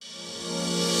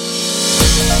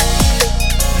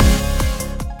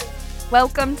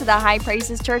Welcome to the High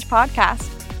Praises Church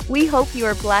podcast. We hope you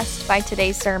are blessed by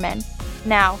today's sermon.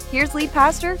 Now, here's lead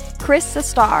pastor, Chris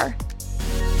Sestar.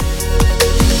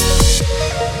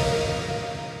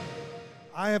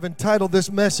 I have entitled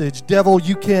this message, Devil,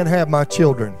 You Can't Have My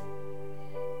Children.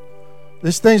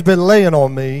 This thing's been laying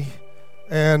on me,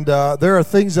 and there are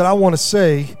things that I want to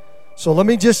say. So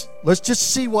let's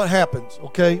just see what happens,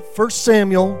 okay? 1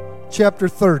 Samuel chapter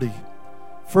 30.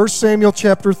 1 Samuel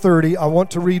chapter 30, I want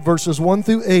to read verses 1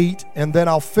 through 8, and then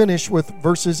I'll finish with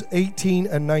verses 18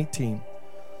 and 19.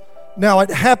 Now it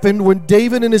happened when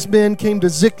David and his men came to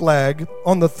Ziklag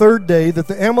on the third day that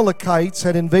the Amalekites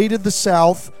had invaded the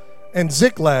south, and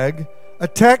Ziklag,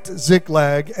 attacked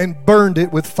Ziklag and burned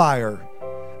it with fire,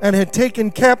 and had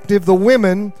taken captive the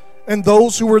women and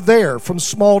those who were there from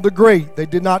small to great. They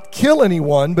did not kill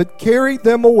anyone, but carried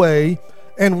them away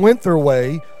and went their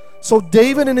way. So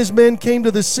David and his men came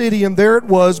to the city, and there it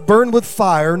was, burned with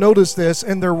fire. Notice this,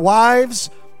 and their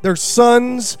wives, their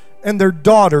sons, and their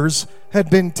daughters had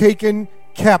been taken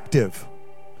captive.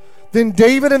 Then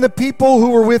David and the people who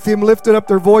were with him lifted up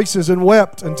their voices and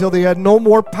wept until they had no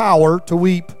more power to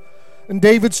weep. And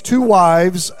David's two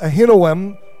wives,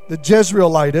 Ahinoam the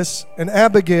Jezreelitess and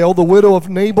Abigail, the widow of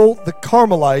Nabal the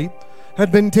Carmelite,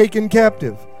 had been taken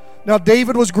captive. Now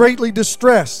David was greatly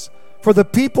distressed, for the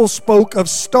people spoke of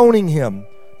stoning him,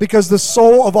 because the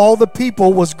soul of all the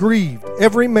people was grieved,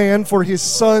 every man for his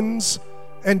sons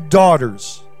and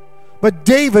daughters. But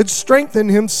David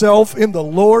strengthened himself in the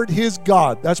Lord his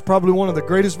God. That's probably one of the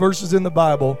greatest verses in the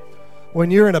Bible. When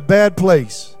you're in a bad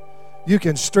place, you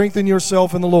can strengthen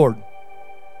yourself in the Lord.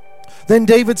 Then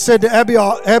David said to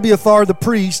Abiathar the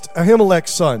priest,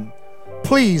 Ahimelech's son,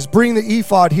 please bring the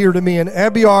ephod here to me. And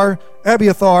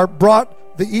Abiathar brought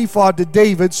the ephod to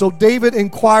David. So David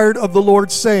inquired of the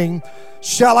Lord, saying,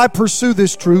 shall I pursue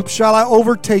this troop? Shall I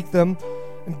overtake them?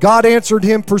 And God answered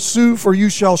him, pursue, for you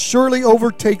shall surely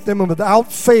overtake them, and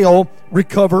without fail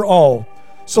recover all.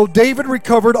 So David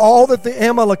recovered all that the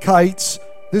Amalekites,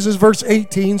 this is verse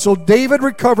 18, so David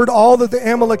recovered all that the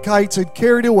Amalekites had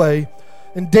carried away,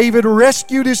 and David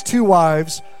rescued his two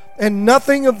wives, and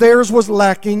nothing of theirs was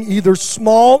lacking, either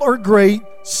small or great,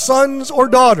 sons or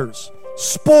daughters,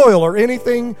 spoil or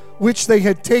anything which they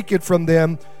had taken from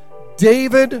them.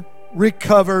 David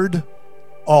recovered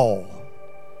all.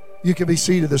 You can be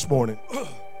seated this morning.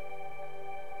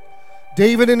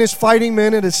 David and his fighting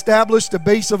men had established a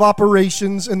base of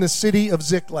operations in the city of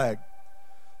Ziklag.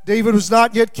 David was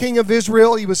not yet king of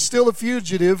Israel. He was still a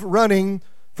fugitive running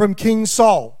from King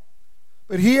Saul.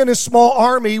 But he and his small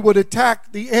army would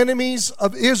attack the enemies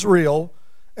of Israel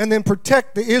and then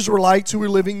protect the Israelites who were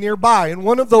living nearby. And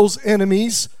one of those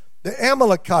enemies, the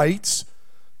Amalekites,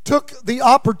 took the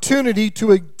opportunity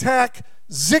to attack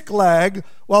Ziklag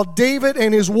while David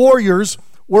and his warriors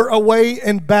were away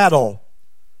in battle.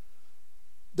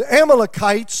 The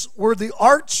Amalekites were the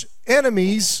arch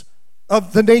enemies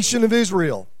of the nation of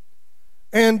Israel.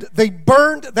 And they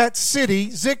burned that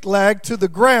city, Ziklag, to the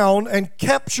ground and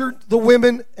captured the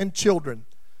women and children.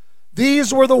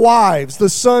 These were the wives, the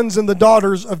sons and the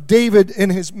daughters of David and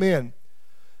his men.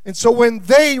 And so when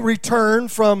they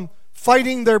returned from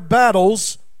fighting their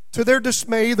battles, to their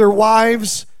dismay, their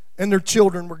wives and their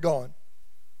children were gone.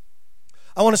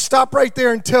 I want to stop right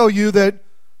there and tell you that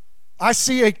I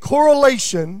see a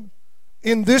correlation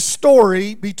in this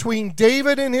story between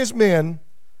David and his men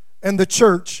and the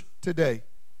church today.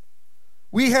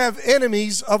 We have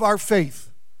enemies of our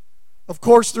faith. Of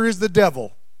course, there is the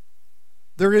devil.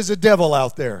 There is a devil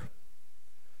out there.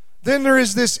 Then there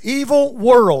is this evil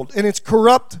world and its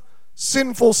corrupt,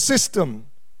 sinful system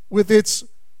with its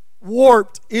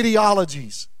warped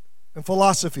ideologies and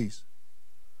philosophies.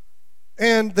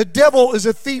 And the devil is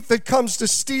a thief that comes to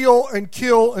steal and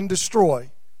kill and destroy.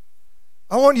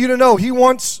 I want you to know he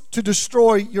wants to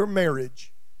destroy your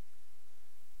marriage.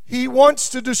 He wants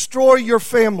to destroy your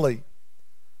family.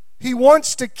 He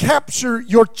wants to capture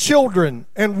your children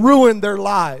and ruin their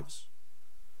lives.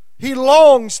 He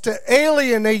longs to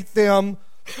alienate them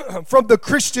from the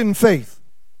Christian faith.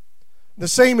 The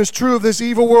same is true of this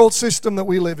evil world system that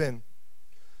we live in.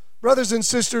 Brothers and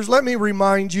sisters, let me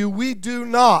remind you, we do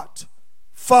not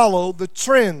follow the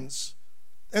trends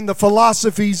and the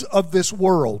philosophies of this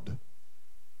world.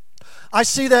 I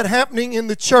see that happening in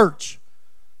the church.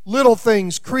 Little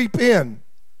things creep in.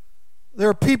 There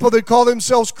are people that call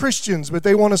themselves Christians, but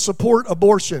they want to support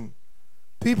abortion.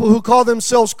 People who call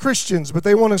themselves Christians, but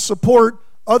they want to support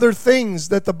other things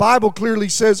that the Bible clearly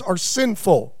says are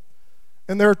sinful.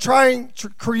 And they're trying to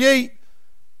create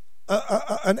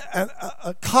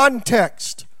a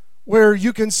context where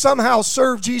you can somehow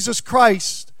serve Jesus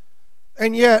Christ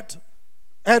and yet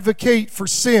advocate for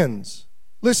sins.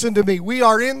 Listen to me. We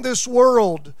are in this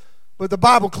world, but the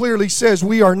Bible clearly says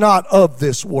we are not of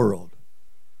this world.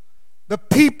 The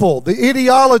people, the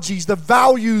ideologies, the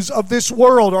values of this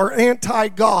world are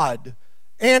anti-God,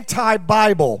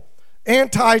 anti-Bible,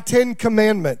 anti-Ten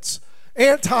Commandments,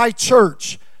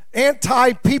 anti-church,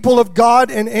 anti-people of God,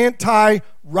 and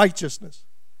anti-righteousness.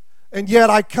 And yet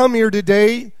I come here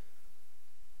today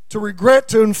to regret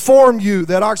to inform you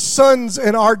that our sons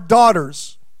and our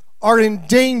daughters are in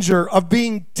danger of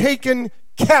being taken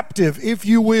captive, if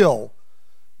you will,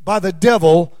 by the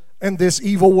devil and this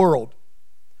evil world.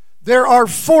 There are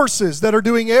forces that are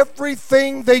doing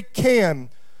everything they can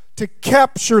to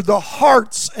capture the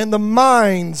hearts and the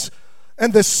minds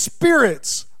and the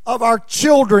spirits of our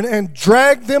children and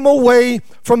drag them away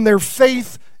from their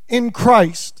faith in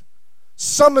Christ.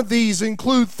 Some of these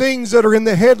include things that are in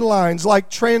the headlines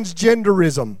like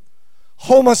transgenderism,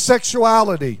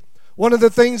 homosexuality. One of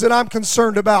the things that I'm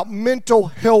concerned about, mental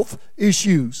health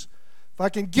issues. If I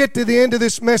can get to the end of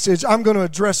this message, I'm going to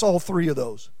address all three of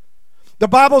those. The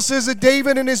Bible says that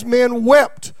David and his men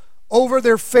wept over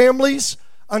their families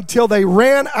until they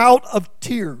ran out of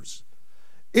tears.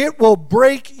 It will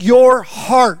break your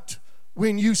heart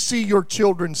when you see your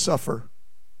children suffer.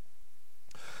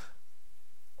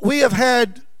 We have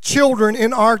had children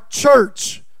in our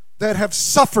church that have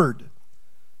suffered.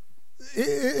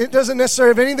 It doesn't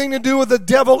necessarily have anything to do with the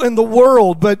devil in the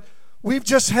world, but we've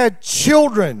just had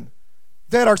children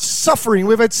that are suffering.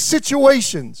 We've had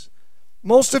situations.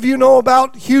 Most of you know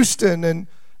about Houston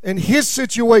and his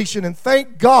situation, and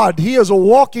thank God he is a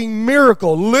walking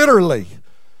miracle, literally,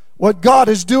 what God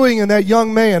is doing in that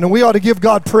young man, and we ought to give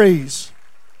God praise.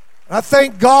 I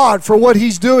thank God for what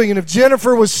he's doing, and if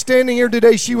Jennifer was standing here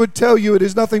today, she would tell you it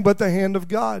is nothing but the hand of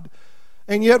God.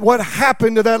 And yet what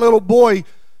happened to that little boy,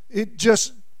 it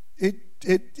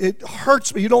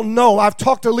hurts me. You don't know. I've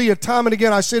talked to Leah time and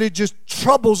again. I said it just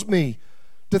troubles me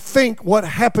to think what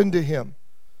happened to him.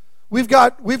 We've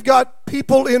got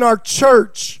people in our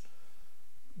church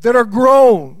that are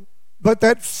grown, but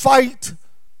that fight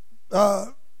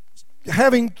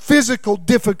having physical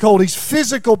difficulties,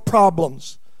 physical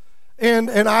problems. And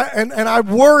I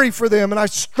worry for them, and I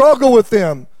struggle with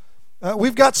them.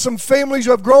 We've got some families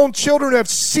who have grown children who have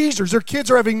seizures. Their kids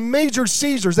are having major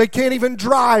seizures. They can't even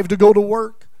drive to go to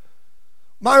work.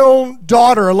 My own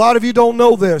daughter, a lot of you don't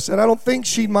know this, and I don't think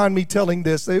she'd mind me telling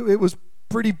this. It was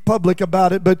pretty public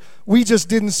about it, but we just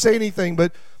didn't say anything.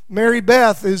 But Mary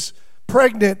Beth is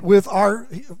pregnant with our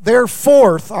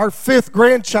fifth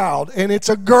grandchild, and it's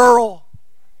a girl.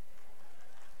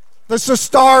 The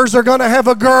stars are going to have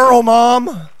a girl,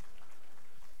 Mom.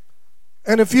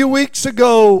 And a few weeks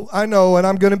ago, I know, and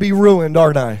I'm going to be ruined,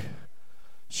 aren't I?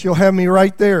 She'll have me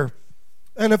right there.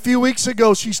 And a few weeks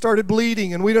ago, she started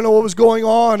bleeding, and we didn't know what was going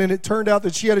on, and it turned out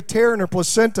that she had a tear in her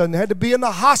placenta and had to be in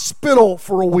the hospital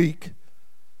for a week.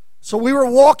 So we were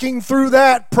walking through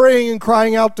that, praying and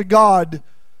crying out to God.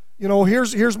 You know,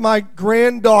 here's my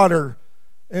granddaughter,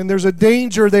 and there's a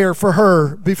danger there for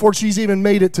her before she's even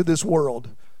made it to this world.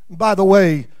 And by the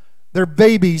way, they're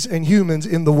babies and humans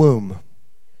in the womb.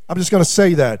 I'm just going to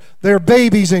say that. They're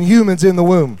babies and humans in the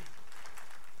womb.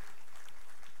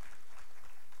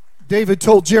 David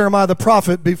told Jeremiah the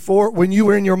prophet, before, when you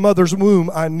were in your mother's womb,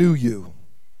 I knew you.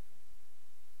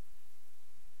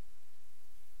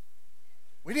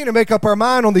 We need to make up our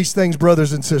mind on these things,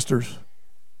 brothers and sisters.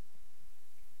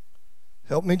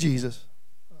 Help me, Jesus.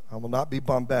 I will not be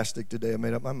bombastic today. I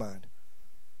made up my mind.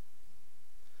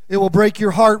 It will break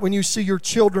your heart when you see your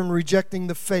children rejecting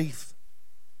the faith.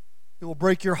 It will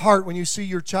break your heart when you see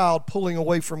your child pulling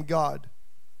away from God.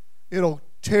 It'll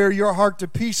tear your heart to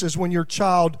pieces when your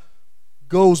child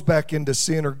goes back into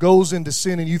sin or goes into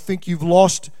sin and you think you've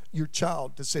lost your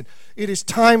child to sin. It is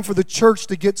time for the church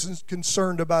to get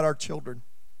concerned about our children.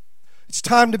 It's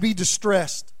time to be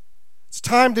distressed. It's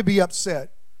time to be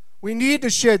upset. We need to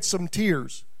shed some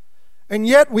tears. And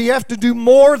yet we have to do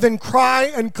more than cry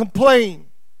and complain.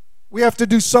 We have to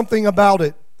do something about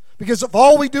it. Because if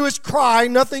all we do is cry,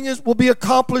 nothing will be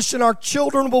accomplished and our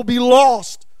children will be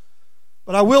lost.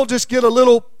 But I will just get a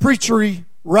little preachery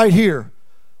right here.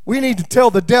 We need to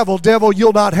tell the devil, devil,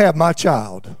 you'll not have my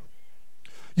child.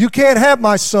 You can't have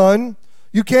my son.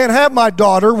 You can't have my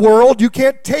daughter, world. You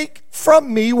can't take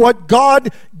from me what God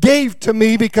gave to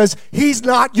me because he's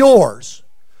not yours.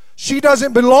 She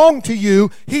doesn't belong to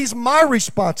you. He's my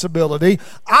responsibility.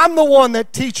 I'm the one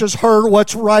that teaches her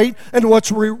what's right and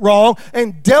what's wrong.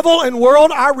 And devil and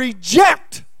world, I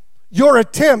reject your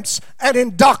attempts at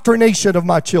indoctrination of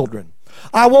my children.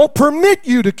 I won't permit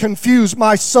you to confuse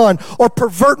my son or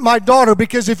pervert my daughter,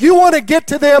 because if you want to get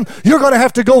to them, you're going to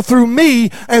have to go through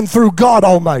me and through God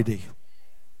Almighty.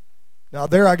 Now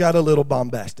there I got a little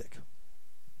bombastic.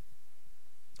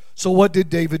 So what did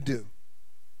David do?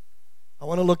 I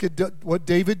want to look at what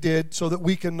David did so that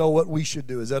we can know what we should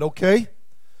do. Is that okay?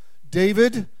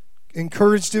 David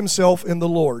encouraged himself in the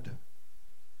Lord.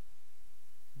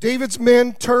 David's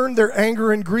men turned their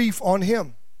anger and grief on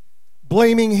him,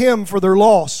 blaming him for their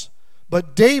loss.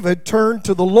 But David turned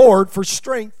to the Lord for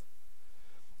strength.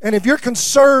 And if you're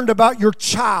concerned about your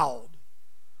child,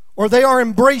 or they are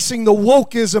embracing the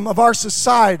wokeism of our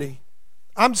society,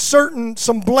 I'm certain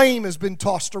some blame has been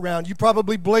tossed around. You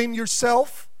probably blame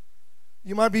yourself.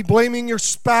 You might be blaming your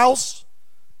spouse.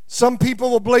 Some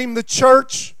people will blame the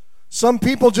church. Some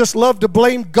people just love to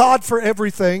blame God for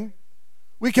everything.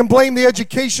 We can blame the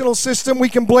educational system. We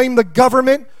can blame the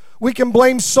government. We can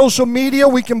blame social media.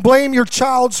 We can blame your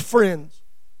child's friends.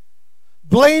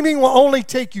 Blaming will only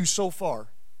take you so far.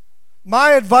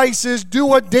 My advice is do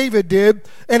what David did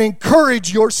and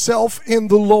encourage yourself in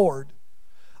the Lord.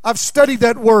 I've studied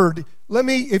that word.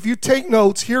 If you take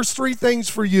notes, here's 3 things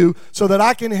for you so that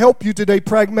I can help you today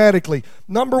pragmatically.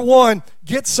 Number 1,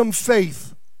 get some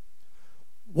faith.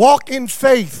 Walk in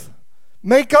faith.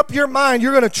 Make up your mind.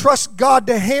 You're going to trust God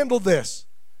to handle this.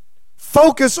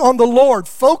 Focus on the Lord.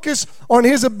 Focus on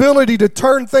His ability to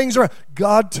turn things around.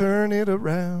 God, turn it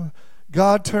around.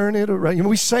 God, turn it around. You know,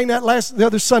 we sang that the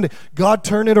other Sunday. God,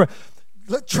 turn it around.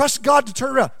 Trust God to turn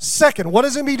it around. Second, what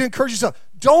does it mean to encourage yourself?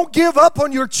 Don't give up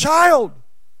on your child.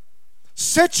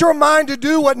 Set your mind to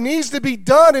do what needs to be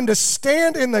done and to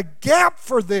stand in the gap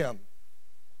for them.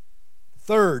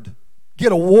 Third,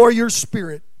 get a warrior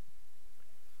spirit.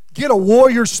 Get a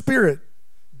warrior spirit.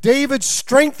 David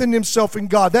strengthened himself in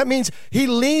God. That means he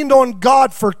leaned on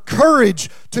God for courage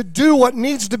to do what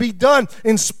needs to be done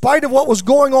in spite of what was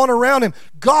going on around him.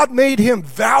 God made him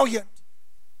valiant.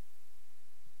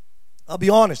 I'll be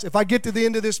honest, if I get to the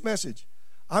end of this message,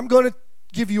 I'm going to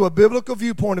give you a biblical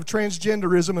viewpoint of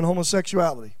transgenderism and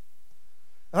homosexuality.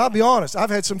 And I'll be honest, I've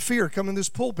had some fear coming in this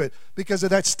pulpit because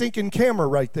of that stinking camera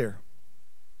right there.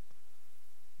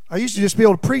 I used to just be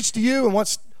able to preach to you,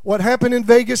 and what happened in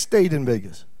Vegas stayed in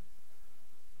Vegas.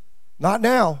 Not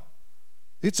now.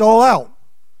 It's all out.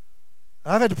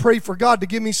 I've had to pray for God to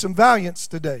give me some valiance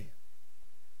today.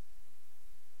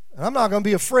 And I'm not going to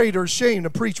be afraid or ashamed to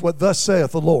preach what thus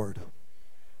saith the Lord.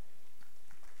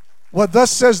 What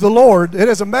thus says the Lord, it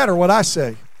doesn't matter what I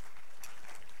say.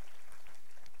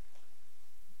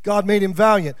 God made him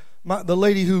valiant. The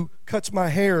lady who cuts my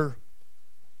hair,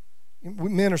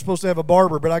 men are supposed to have a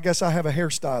barber, but I guess I have a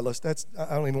hairstylist.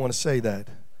 I don't even want to say that.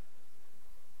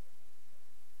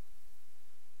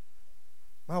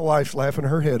 My wife's laughing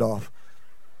her head off.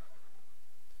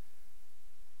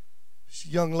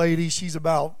 She's a young lady. She's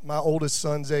about my oldest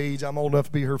son's age. I'm old enough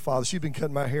to be her father. She's been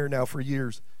cutting my hair now for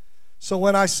years. So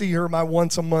when I see her,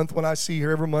 once a month, when I see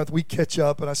her every month, we catch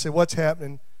up, and I say, what's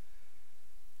happening?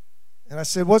 And I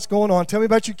said, what's going on? Tell me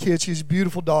about your kids. She has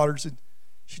beautiful daughters. And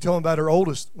she told me about her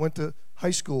oldest. Went to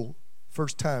high school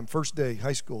first day,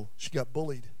 high school. She got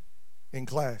bullied in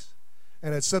class.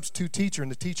 And had a substitute teacher,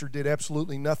 and the teacher did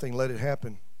absolutely nothing, let it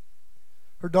happen.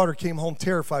 Her daughter came home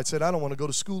terrified, said, I don't want to go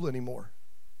to school anymore.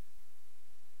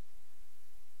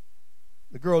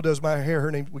 The girl does my hair.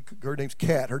 Her name's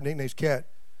Kat. Her nickname's Kat.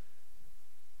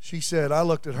 She said, I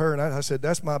looked at her and I said,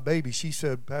 that's my baby. She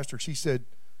said, Pastor,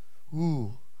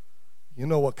 ooh, you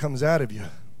know what comes out of you?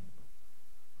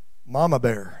 Mama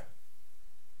bear.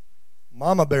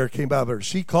 Mama bear came out of her.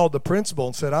 She called the principal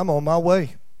and said, I'm on my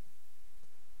way.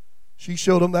 She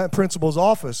showed him that principal's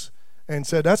office and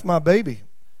said, that's my baby.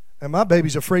 And my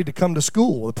baby's afraid to come to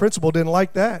school. The principal didn't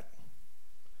like that.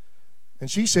 And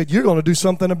she said, you're going to do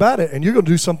something about it, and you're going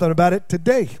to do something about it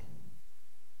today.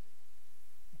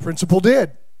 Principal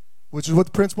did, which is what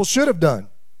the principal should have done.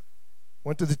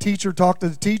 Went to the teacher, talked to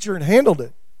the teacher, and handled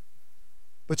it.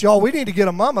 But y'all, we need to get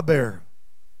a mama bear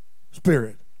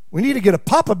spirit. We need to get a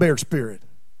papa bear spirit.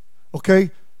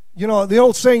 Okay? You know, the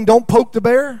old saying, don't poke the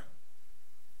bear.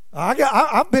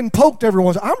 I've been poked every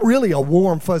once. I'm really a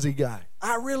warm, fuzzy guy.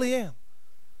 I really am.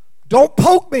 Don't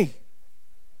poke me.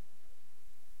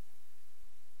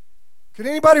 Can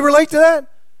anybody relate to that?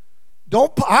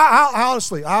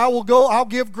 Honestly, I'll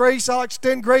give grace, I'll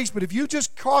extend grace, but if you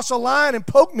just cross a line and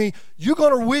poke me, you're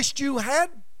going to wish you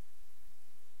hadn't.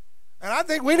 And I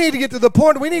think we need to get to the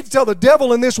point, we need to tell the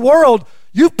devil in this world,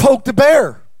 you've poked the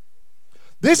bear.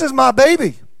 This is my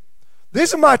baby.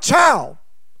 This is my child.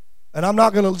 And I'm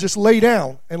not going to just lay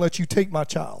down and let you take my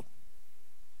child.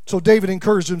 So David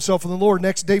encouraged himself in the Lord.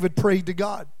 Next, David prayed to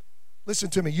God. Listen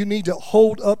to me. You need to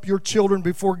hold up your children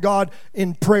before God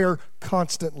in prayer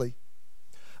constantly.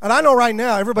 And I know right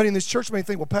now, everybody in this church may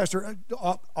think, well, Pastor,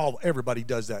 everybody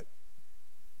does that.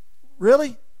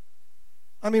 Really?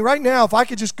 I mean, right now, if I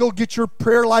could just go get your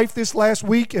prayer life this last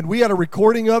week and we had a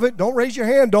recording of it, don't raise your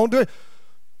hand, don't do it.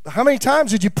 How many times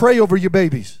did you pray over your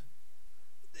babies?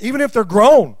 Even if they're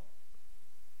grown.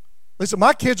 Listen,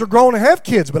 my kids are grown and have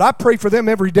kids, but I pray for them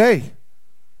every day.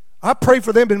 I pray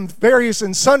for them in various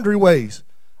and sundry ways.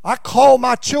 I call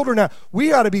my children out.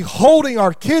 We ought to be holding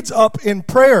our kids up in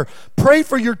prayer. Pray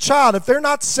for your child. If they're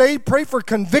not saved, pray for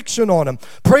conviction on them.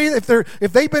 Pray if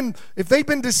they've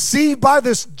been deceived by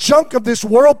this junk of this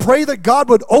world, pray that God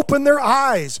would open their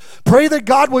eyes. Pray that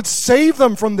God would save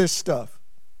them from this stuff.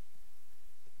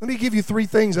 Let me give you 3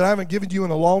 things that I haven't given you in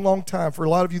a long, long time. For a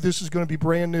lot of you, this is going to be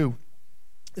brand new.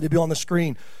 It'll be on the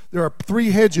screen. There are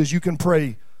 3 hedges you can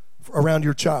pray around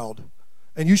your child.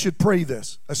 And you should pray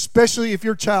this, especially if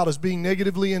your child is being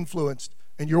negatively influenced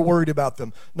and you're worried about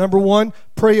them. Number 1,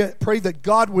 pray that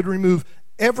God would remove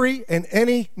every and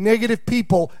any negative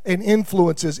people and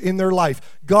influences in their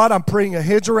life. God, I'm praying a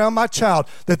hedge around my child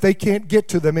that they can't get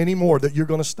to them anymore, that you're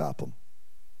going to stop them.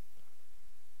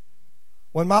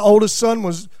 When my oldest son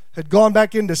had gone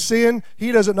back into sin,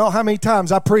 he doesn't know how many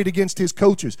times I prayed against his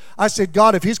coaches. I said,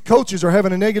 God, if his coaches are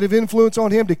having a negative influence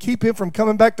on him to keep him from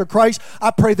coming back to Christ,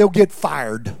 I pray they'll get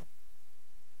fired.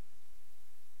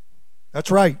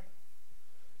 That's right.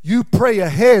 You pray a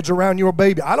hedge around your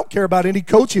baby. I don't care about any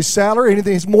coach, his salary,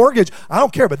 anything, his mortgage. I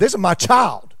don't care, but this is my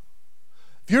child.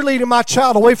 If you're leading my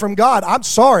child away from God, I'm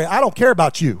sorry. I don't care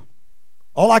about you.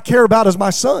 All I care about is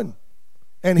my son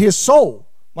and his soul.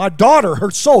 My daughter,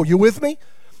 her soul. You with me?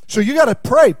 So you got to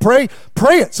pray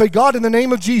it. Say, God, in the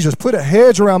name of Jesus, put a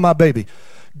hedge around my baby.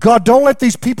 God, don't let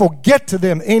these people get to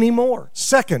them anymore.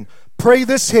 Second, pray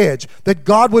this hedge, that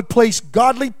God would place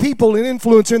godly people and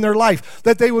influence in their life,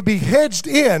 that they would be hedged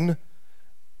in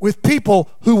with people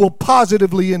who will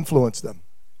positively influence them.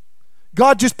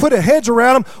 God, just put a hedge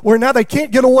around them where now they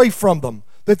can't get away from them,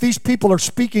 that these people are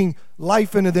speaking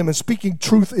life into them and speaking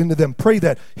truth into them. Pray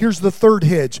that. Here's the 3rd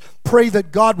hedge. Pray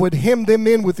that God would hem them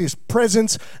in with his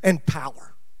presence and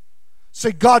power.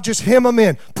 Say, God, just hem them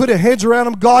in. Put a hedge around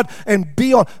them, God, and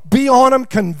be on them,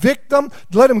 convict them.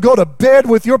 Let them go to bed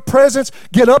with your presence.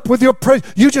 Get up with your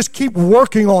presence. You just keep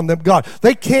working on them, God.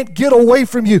 They can't get away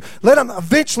from you. Let them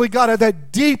eventually, God, have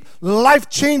that deep,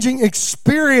 life-changing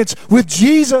experience with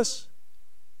Jesus.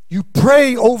 You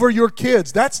pray over your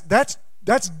kids. That's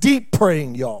deep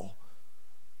praying, y'all.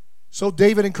 So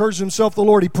David encouraged himself the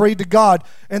Lord. He prayed to God.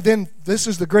 And then, this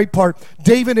is the great part,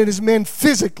 David and his men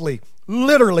physically,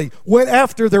 literally, went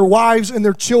after their wives and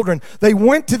their children. They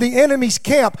went to the enemy's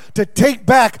camp to take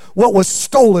back what was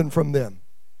stolen from them.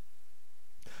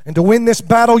 And to win this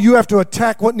battle, you have to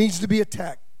attack what needs to be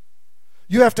attacked.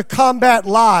 You have to combat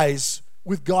lies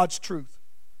with God's truth.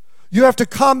 You have to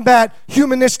combat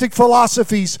humanistic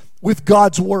philosophies with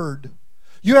God's word.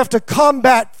 You have to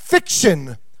combat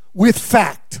fiction with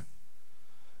fact.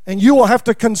 And you will have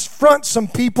to confront some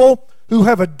people who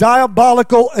have a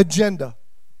diabolical agenda.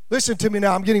 Listen to me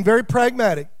now. I'm getting very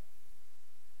pragmatic.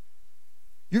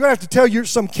 You're going to have to tell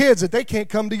some kids that they can't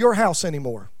come to your house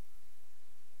anymore.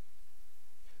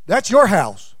 That's your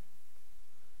house.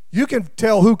 You can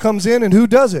tell who comes in and who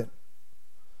doesn't.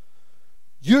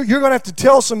 You're going to have to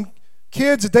tell some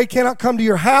kids that they cannot come to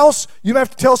your house. You have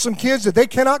to tell some kids that they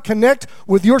cannot connect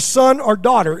with your son or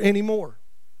daughter anymore.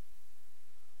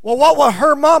 Well, what will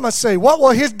her mama say? What will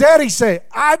his daddy say?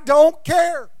 I don't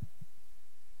care.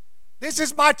 This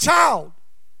is my child.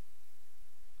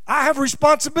 I have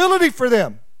responsibility for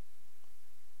them.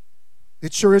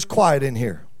 It sure is quiet in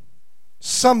here.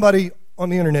 Somebody on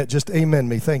the internet just amen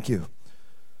me. Thank you.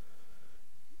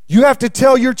 You have to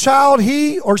tell your child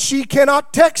he or she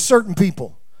cannot text certain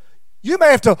people. You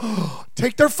may have to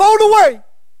take their phone away.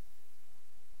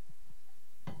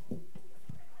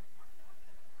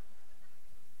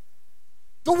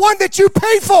 The one that you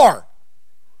pay for.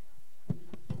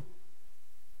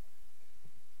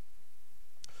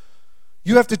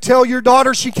 You have to tell your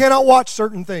daughter she cannot watch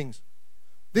certain things.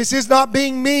 This is not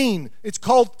being mean. It's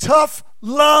called tough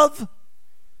love.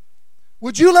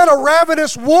 Would you let a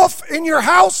ravenous wolf in your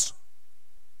house?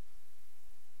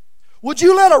 Would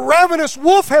you let a ravenous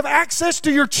wolf have access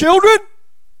to your children?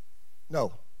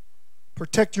 No.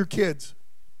 Protect your kids.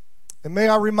 And may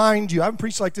I remind you, I haven't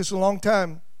preached like this in a long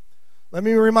time. Let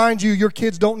me remind you, your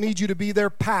kids don't need you to be their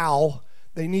pal.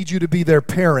 They need you to be their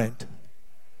parent.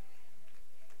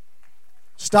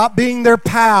 Stop being their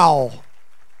pal.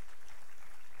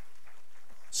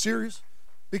 Serious?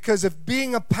 Because if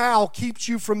being a pal keeps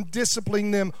you from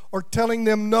disciplining them or telling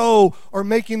them no or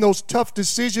making those tough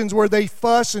decisions where they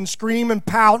fuss and scream and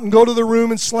pout and go to the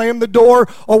room and slam the door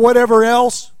or whatever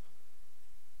else,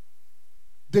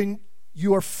 then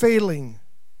you are failing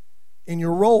in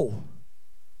your role,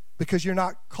 because you're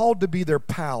not called to be their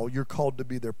pal, you're called to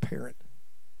be their parent.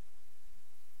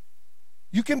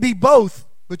 You can be both,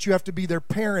 but you have to be their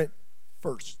parent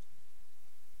first.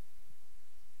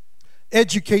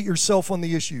 Educate yourself on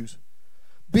the issues.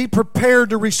 Be prepared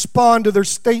to respond to their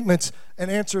statements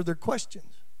and answer their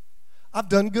questions. I've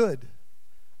done good.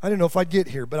 I didn't know if I'd get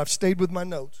here, but I've stayed with my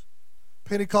notes.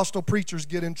 Pentecostal preachers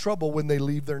get in trouble when they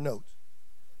leave their notes.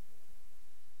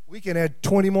 We can add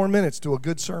 20 more minutes to a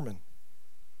good sermon.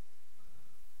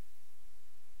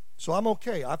 So I'm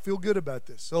okay. I feel good about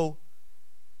this. So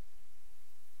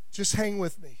just hang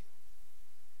with me.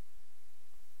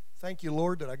 Thank you,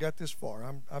 Lord, that I got this far.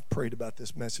 I've prayed about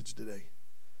this message today.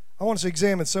 I want us to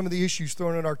examine some of the issues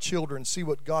thrown at our children, see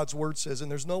what God's Word says,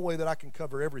 and there's no way that I can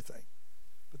cover everything.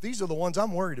 But these are the ones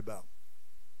I'm worried about.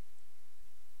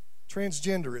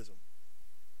 Transgenderism.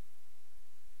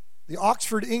 The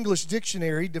Oxford English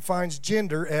Dictionary defines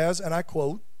gender as, and I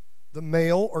quote, the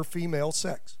male or female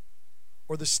sex,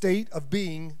 or the state of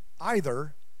being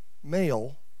either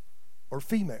male or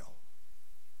female.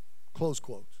 Close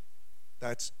quotes.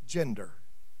 That's gender.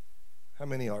 How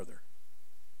many are there?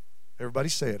 Everybody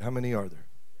say it. How many are there?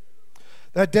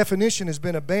 That definition has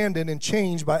been abandoned and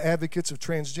changed by advocates of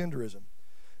transgenderism.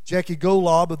 Jackie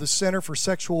Golob of the Center for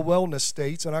Sexual Wellness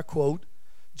states, and I quote,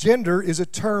 gender is a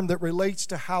term that relates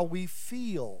to how we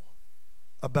feel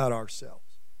about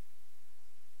ourselves.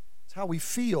 It's how we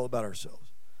feel about ourselves.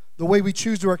 The way we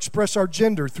choose to express our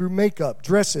gender through makeup,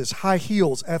 dresses, high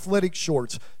heels, athletic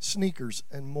shorts, sneakers,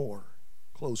 and more.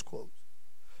 Close quote.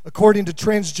 According to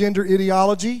transgender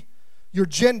ideology, your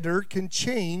gender can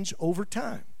change over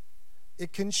time.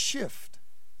 It can shift.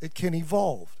 It can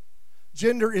evolve.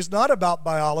 Gender is not about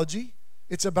biology.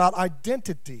 It's about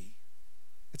identity.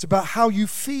 It's about how you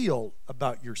feel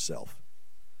about yourself.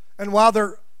 And while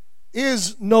there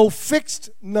is no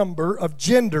fixed number of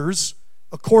genders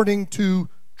according to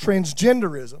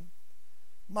transgenderism,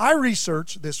 my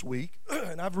research this week,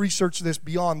 and I've researched this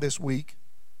beyond this week,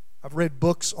 I've read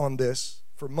books on this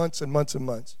for months and months and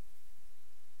months.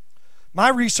 My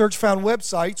research found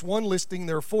websites, one listing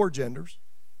there are 4 genders.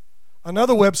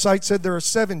 Another website said there are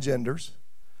 7 genders.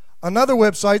 Another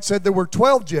website said there were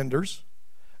 12 genders.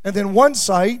 And then one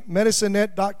site,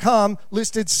 medicinenet.com,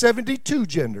 listed 72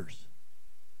 genders.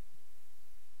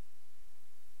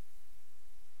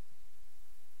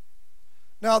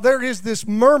 Now, there is this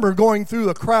murmur going through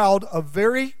a crowd of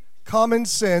very common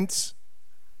sense,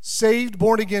 saved,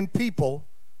 born-again people,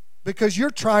 because you're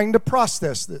trying to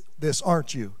process this,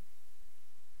 aren't you?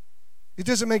 It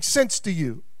doesn't make sense to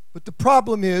you. But the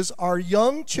problem is our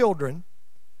young children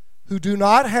who do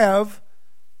not have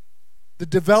the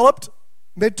developed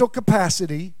mental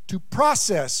capacity to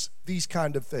process these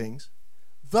kind of things,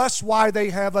 thus why they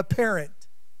have a parent.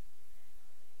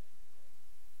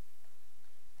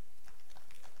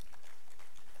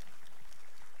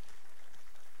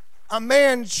 A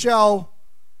man shall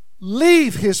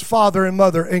leave his father and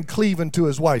mother and cleave unto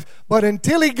his wife. But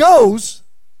until he goes,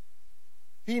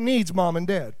 he needs mom and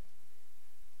dad.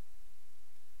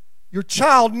 Your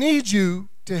child needs you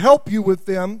to help you with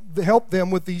them, to help them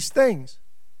with these things.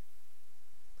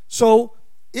 So,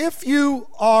 if you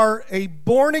are a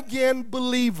born-again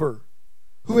believer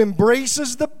who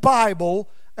embraces the Bible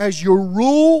as your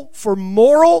rule for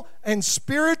moral and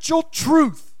spiritual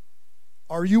truth,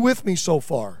 are you with me so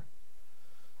far?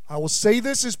 I will say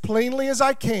this as plainly as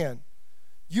I can.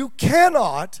 You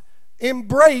cannot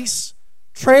embrace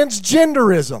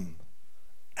transgenderism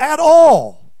at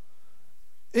all.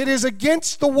 It is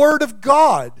against the Word of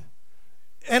God.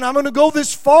 And I'm going to go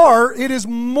this far. It is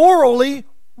morally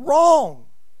wrong.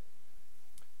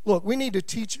 Look, we need to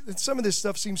teach. Some of this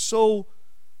stuff seems so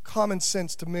common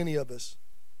sense to many of us.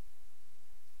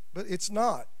 But it's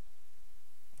not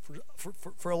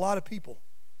for a lot of people.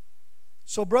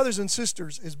 So brothers and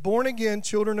sisters, as born-again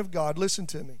children of God, listen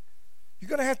to me. You're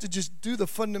going to have to just do the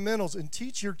fundamentals and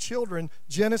teach your children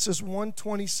Genesis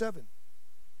 1:27.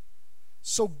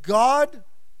 So God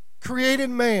created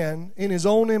man in his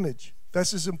own image.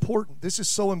 This is important. This is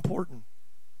so important.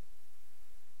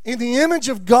 In the image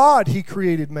of God, he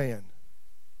created man.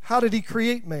 How did he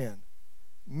create man?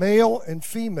 Male and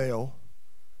female,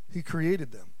 he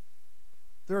created them.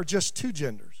 There are just 2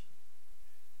 genders.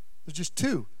 There's just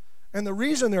 2. And the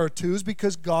reason there are 2 is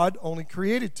because God only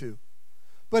created 2.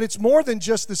 But it's more than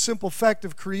just the simple fact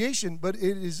of creation, but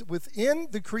it is within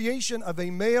the creation of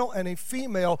a male and a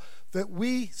female that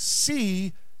we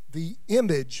see the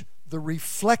image, the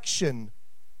reflection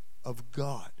of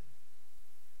God.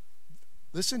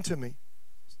 Listen to me.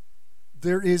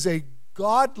 There is a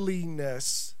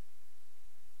godliness.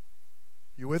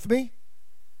 You with me?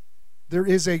 There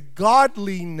is a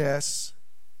godliness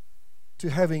to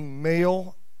having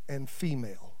male and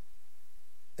female.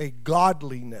 A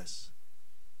godliness.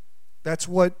 That's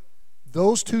what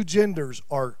those two genders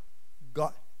are.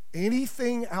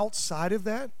 Anything outside of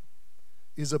that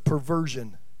is a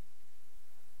perversion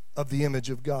of the image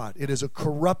of God. It is a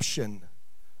corruption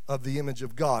of the image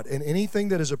of God. And anything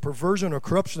that is a perversion or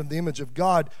corruption of the image of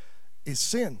God is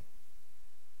sin.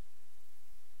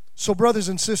 So, brothers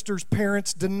and sisters,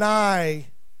 parents, deny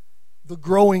the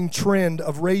growing trend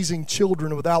of raising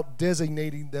children without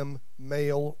designating them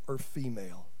male or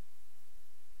female.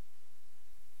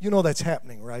 You know that's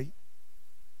happening, right?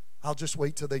 I'll just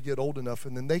wait till they get old enough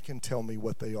and then they can tell me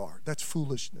what they are. That's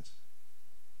foolishness.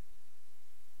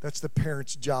 That's the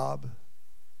parent's job.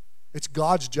 It's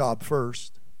God's job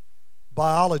first.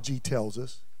 Biology tells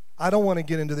us. I don't want to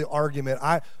get into the argument.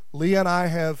 Leah and I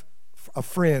have a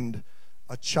friend,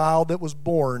 a child that was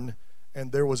born,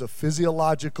 and there was a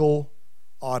physiological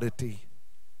oddity.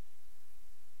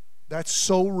 That's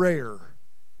so rare.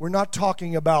 We're not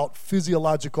talking about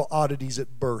physiological oddities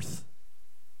at birth,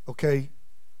 okay?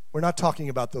 We're not talking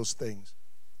about those things.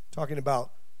 We're talking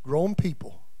about grown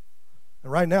people.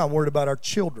 And right now I'm worried about our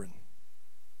children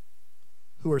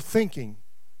who are thinking,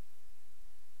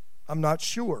 I'm not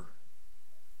sure.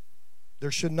 There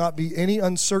should not be any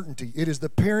uncertainty. It is the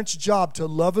parents' job to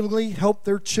lovingly help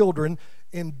their children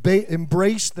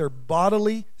embrace their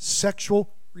bodily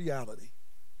sexual reality.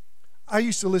 I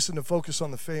used to listen to Focus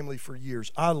on the Family for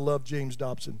years. I love James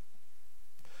Dobson.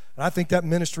 And I think that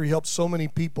ministry helped so many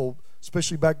people,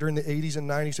 especially back during the 80s and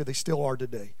 90s, that they still are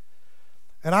today.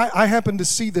 And I happened to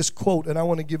see this quote, and I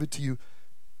want to give it to you.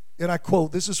 And I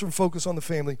quote, this is from Focus on the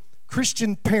Family.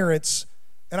 Christian parents,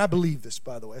 and I believe this,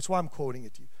 by the way, that's why I'm quoting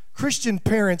it to you. Christian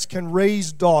parents can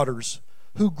raise daughters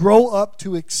who grow up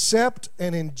to accept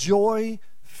and enjoy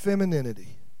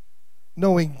femininity,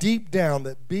 knowing deep down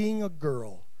that being a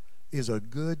girl is a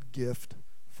good gift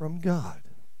from God.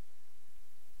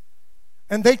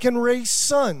 And they can raise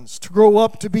sons to grow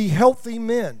up to be healthy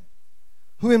men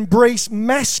who embrace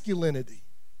masculinity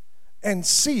and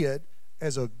see it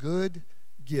as a good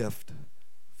gift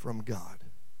from God.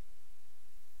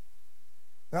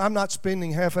 Now, I'm not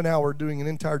spending half an hour doing an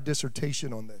entire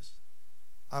dissertation on this.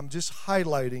 I'm just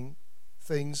highlighting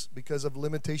things because of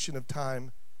limitation of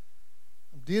time.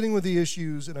 I'm dealing with the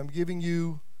issues, and I'm giving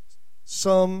you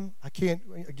some. I can't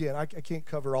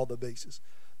cover all the bases,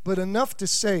 but enough to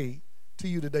say to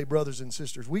you today, brothers and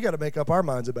sisters, we got to make up our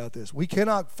minds about this. We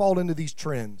cannot fall into these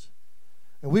trends,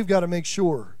 and we've got to make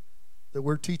sure that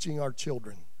we're teaching our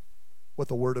children what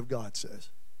the Word of God says.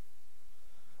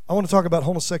 I want to talk about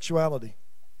homosexuality.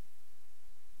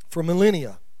 For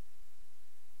millennia,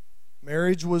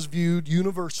 marriage was viewed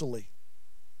universally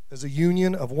as a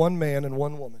union of one man and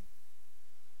one woman.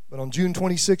 But on June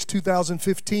 26,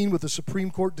 2015, with the Supreme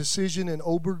Court decision in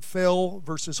Obergefell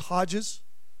versus Hodges,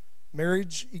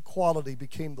 marriage equality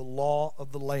became the law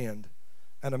of the land,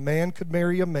 and a man could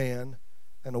marry a man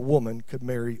and a woman could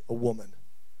marry a woman.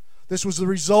 This was the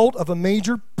result of a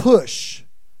major push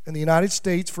in the United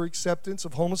States for acceptance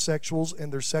of homosexuals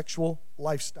and their sexual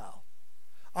lifestyle.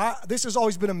 This has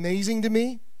always been amazing to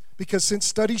me, because since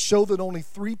studies show that only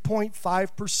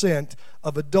 3.5%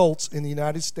 of adults in the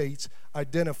United States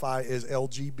identify as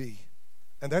LGB.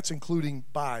 And that's including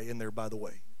bi in there, by the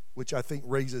way, which I think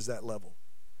raises that level.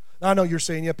 Now, I know you're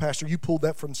saying, yeah, Pastor, you pulled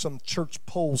that from some church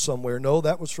poll somewhere. No,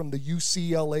 that was from the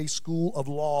UCLA School of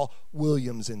Law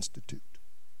Williams Institute.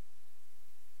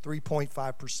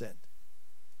 3.5%.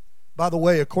 By the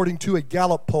way, according to a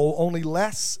Gallup poll, only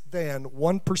less than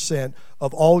 1%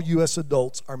 of all U.S.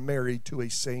 adults are married to a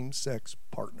same-sex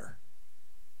partner.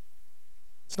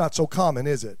 It's not so common,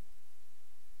 is it?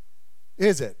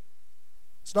 Is it?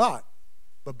 It's not.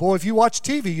 But boy, if you watch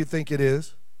TV, you think it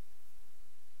is.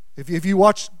 If you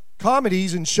watch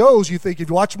comedies and shows, you think, if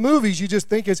you watch movies, you just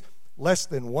think it's less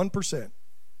than 1% of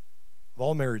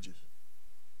all marriages.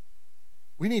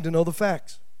 We need to know the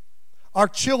facts. Our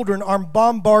children are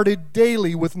bombarded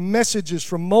daily with messages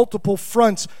from multiple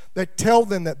fronts that tell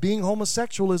them that being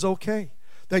homosexual is okay,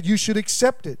 that you should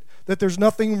accept it, that there's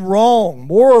nothing wrong,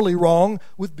 morally wrong,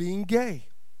 with being gay.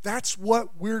 That's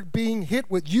what we're being hit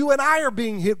with. You and I are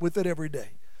being hit with it every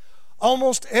day.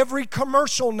 Almost every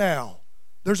commercial now,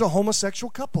 there's a homosexual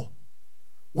couple.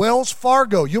 Wells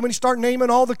Fargo. You want me to start naming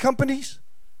all the companies?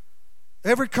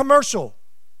 Every commercial,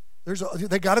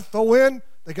 they got to throw in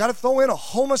a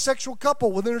homosexual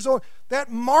couple within their own. That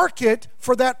market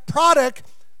for that product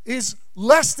is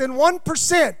less than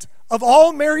 1% of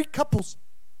all married couples.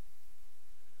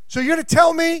 So you're going to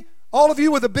tell me, all of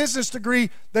you with a business degree,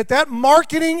 that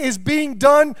marketing is being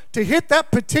done to hit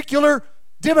that particular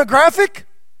demographic?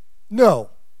 No,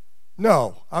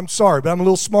 I'm sorry, but I'm a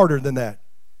little smarter than that.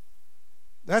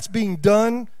 That's being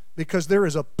done because there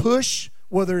is a push,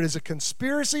 whether it is a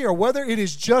conspiracy or whether it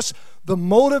is just the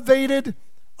motivated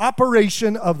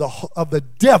operation of the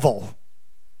devil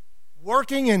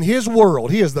working in his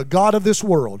world. He is the God of this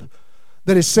world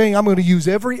that is saying, I'm going to use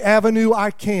every avenue I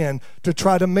can to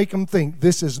try to make them think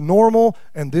this is normal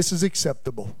and this is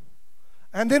acceptable.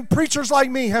 And then preachers like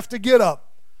me have to get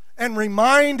up and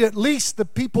remind at least the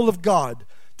people of God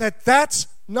that that's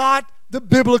not the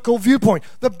biblical viewpoint.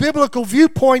 The biblical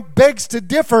viewpoint begs to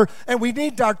differ, and we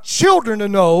need our children to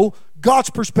know God's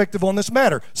perspective on this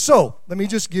matter. So, let me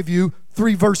just give you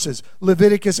 3 verses.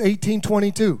 Leviticus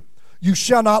 18:22. You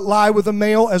shall not lie with a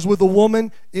male as with a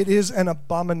woman. It is an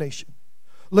abomination.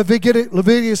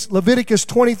 Leviticus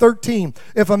 20:13.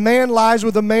 If a man lies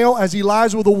with a male as he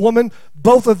lies with a woman,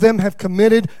 both of them have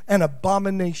committed an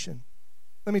abomination.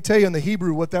 Let me tell you in the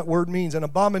Hebrew what that word means. An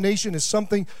abomination is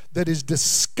something that is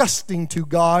disgusting to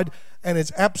God and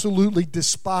is absolutely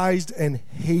despised and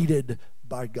hated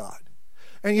by God.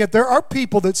 And yet there are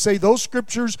people that say those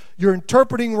scriptures you're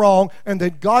interpreting wrong, and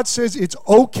that God says it's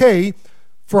okay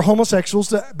for homosexuals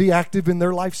to be active in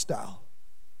their lifestyle.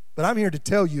 But I'm here to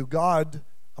tell you, I'm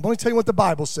only telling you what the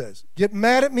Bible says. Get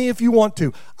mad at me if you want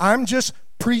to. I'm just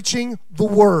preaching the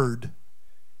word.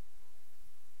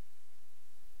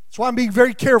 That's why I'm being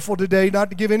very careful today not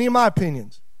to give any of my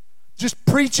opinions. Just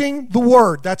preaching the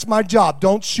word. That's my job.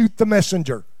 Don't shoot the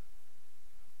messenger.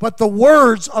 But the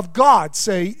words of God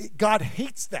say God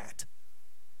hates that.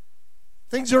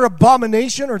 Things that are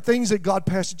abomination are things that God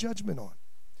passed judgment on.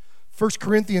 1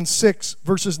 Corinthians 6,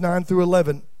 verses 9 through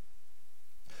 11.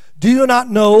 Do you not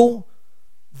know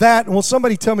that, will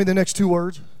somebody tell me the next 2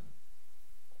 words?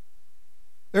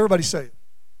 Everybody say it.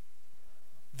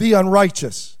 The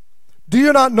unrighteous. Do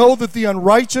you not know that the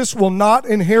unrighteous will not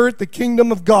inherit the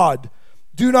kingdom of God?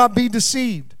 Do not be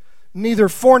deceived. Neither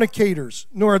fornicators,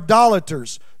 nor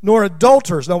idolaters, nor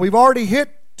adulterers. Now, we've already hit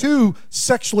 2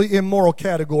 sexually immoral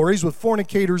categories with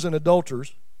fornicators and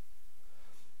adulterers.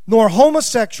 Nor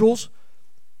homosexuals,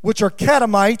 which are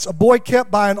catamites, a boy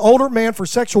kept by an older man for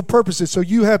sexual purposes. So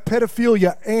you have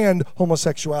pedophilia and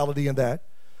homosexuality in that.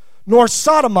 Nor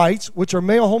sodomites, which are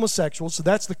male homosexuals. So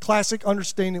that's the classic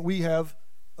understanding we have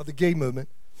of the gay movement.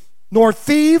 Nor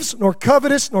thieves, nor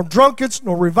covetous, nor drunkards,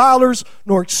 nor revilers,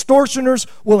 nor extortioners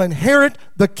will inherit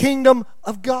the kingdom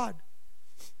of God.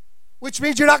 Which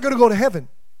means you're not going to go to heaven.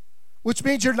 Which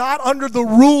means you're not under the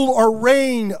rule or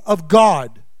reign of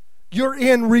God. You're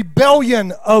in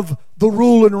rebellion of the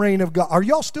rule and reign of God. Are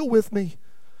y'all still with me?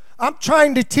 I'm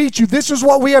trying to teach you. This is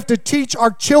what we have to teach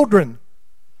our children.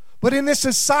 But in this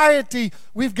society,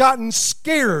 we've gotten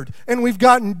scared and we've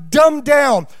gotten dumbed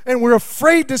down and we're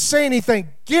afraid to say anything.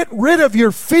 Get rid of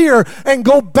your fear and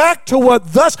go back to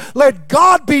what thus, let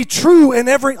God be true and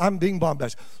every, I'm being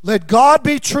bombastic. Let God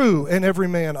be true and every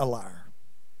man a liar.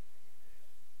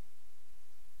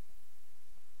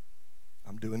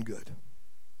 I'm doing good.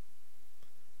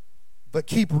 But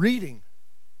keep reading.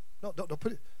 No, don't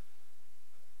put it.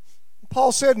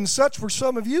 Paul said, and such were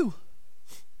some of you.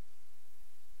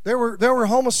 There were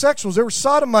homosexuals, there were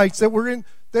sodomites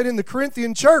that in the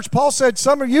Corinthian church. Paul said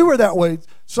some of you were that way.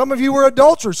 Some of you were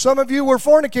adulterers. Some of you were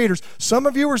fornicators. Some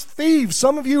of you were thieves.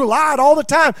 Some of you lied all the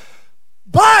time.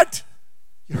 But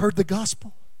you heard the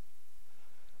gospel.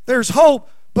 There's hope,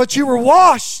 but you were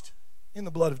washed in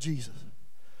the blood of Jesus.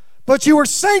 But you were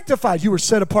sanctified. You were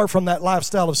set apart from that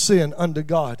lifestyle of sin unto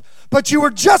God. But you were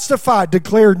justified,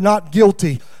 declared not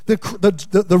guilty.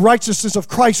 The righteousness of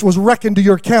Christ was reckoned to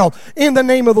your account in the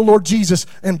name of the Lord Jesus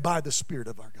and by the Spirit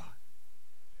of our God.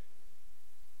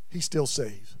 He still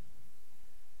saves.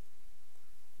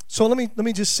 So let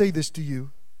me just say this to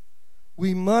you.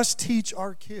 We must teach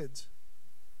our kids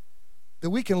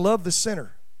that we can love the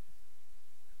sinner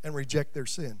and reject their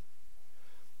sin.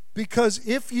 Because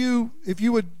if you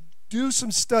would do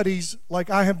some studies like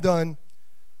I have done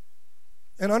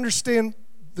and understand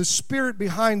the spirit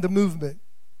behind the movement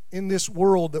in this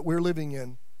world that we're living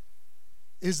in,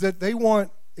 is that they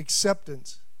want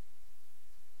acceptance.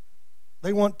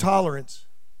 They want tolerance.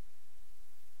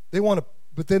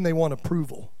 But then they want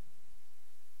approval.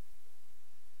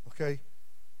 Okay?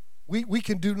 We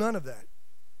can do none of that.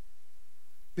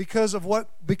 Because of what?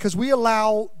 Because we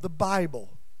allow the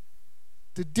Bible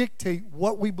to dictate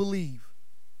what we believe.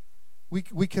 We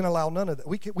can allow none of that.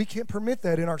 We can't permit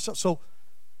that in ourselves. So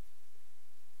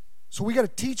we got to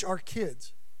teach our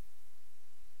kids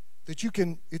that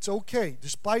it's okay,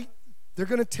 despite they're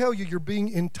going to tell you you're being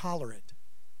intolerant.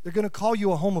 They're going to call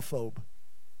you a homophobe.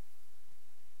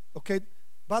 Okay?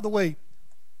 By the way,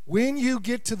 when you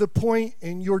get to the point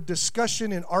in your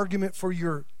discussion and argument for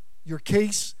your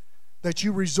case that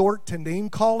you resort to name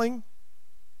calling,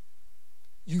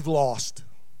 you've lost.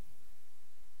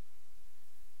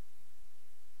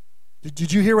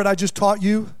 Did you hear what I just taught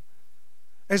you?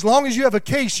 As long as you have a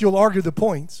case, you'll argue the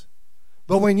points.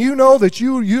 But when you know that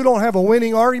you don't have a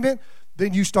winning argument,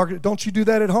 then you start. Don't you do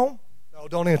that at home? No,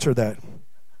 don't answer that.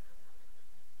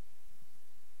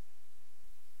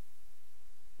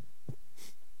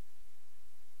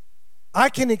 I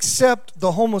can accept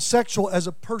the homosexual as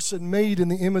a person made in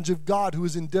the image of God who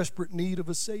is in desperate need of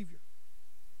a Savior.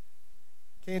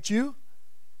 Can't you?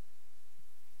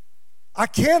 I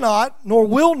cannot nor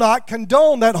will not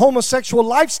condone that homosexual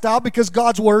lifestyle because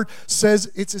God's Word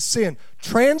says it's a sin.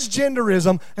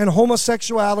 Transgenderism and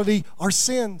homosexuality are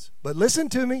sins. But listen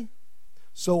to me.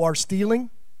 So are stealing,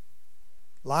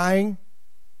 lying,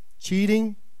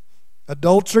 cheating,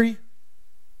 adultery,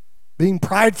 being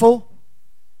prideful.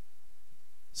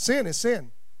 Sin is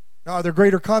sin. Now, are there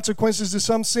greater consequences to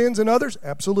some sins than others?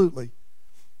 Absolutely.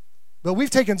 But we've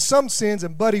taken some sins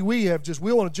and, buddy, we want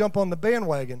to jump on the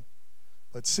bandwagon.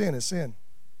 But sin is sin.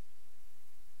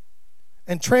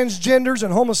 And transgenders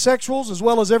and homosexuals, as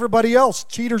well as everybody else,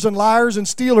 cheaters and liars and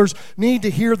stealers, need to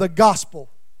hear the gospel.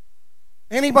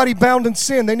 Anybody bound in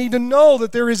sin, they need to know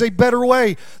that there is a better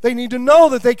way. They need to know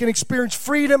that they can experience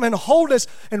freedom and wholeness.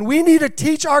 And we need to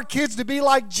teach our kids to be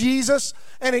like Jesus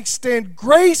and extend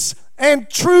grace and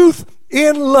truth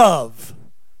in love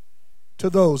to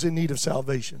those in need of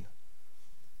salvation.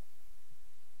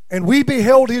 And we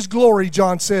beheld his glory,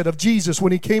 John said, of Jesus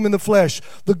when he came in the flesh.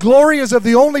 The glory is of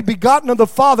the only begotten of the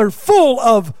Father, full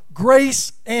of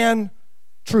grace and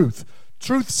truth.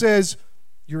 Truth says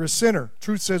you're a sinner.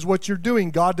 Truth says what you're doing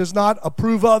God does not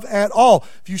approve of at all.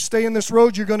 If you stay in this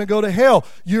road, you're going to go to hell.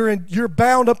 You're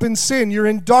bound up in sin. You're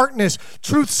in darkness.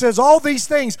 Truth says all these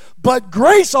things, but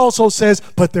grace also says,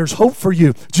 but there's hope for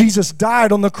you. Jesus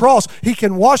died on the cross. He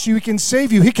can wash you. He can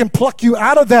save you. He can pluck you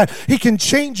out of that. He can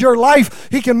change your life.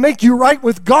 He can make you right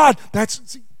with God.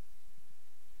 That's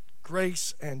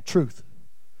grace and truth.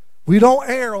 We don't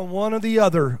err on one or the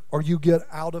other, or you get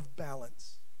out of balance.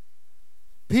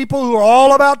 People who are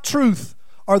all about truth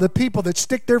are the people that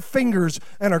stick their fingers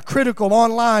and are critical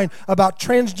online about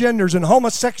transgenders and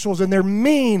homosexuals, and they're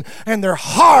mean and they're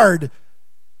hard,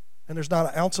 and there's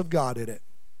not an ounce of God in it.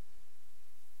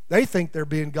 They think they're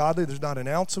being godly. There's not an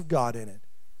ounce of God in it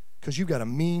because you've got a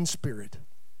mean spirit.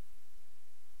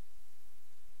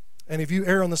 And if you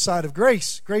err on the side of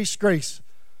grace,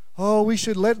 oh, we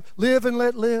should live and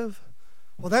let live.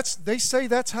 Well, they say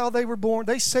that's how they were born.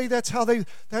 They say that's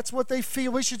what they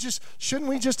feel. Shouldn't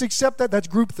we just accept that? That's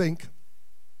groupthink.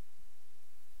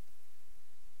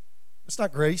 It's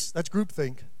not grace. That's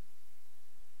groupthink.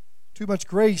 Too much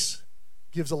grace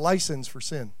gives a license for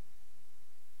sin.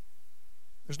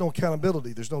 There's no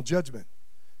accountability. There's no judgment.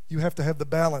 You have to have the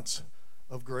balance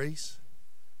of grace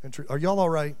and truth. Are y'all all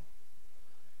right?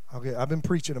 Okay, I've been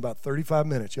preaching about 35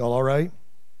 minutes. Y'all all right?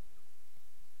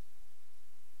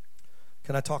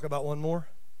 Can I talk about one more?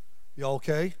 Y'all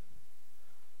okay?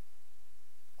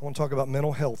 I want to talk about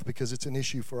mental health because it's an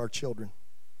issue for our children.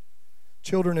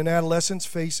 Children and adolescents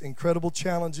face incredible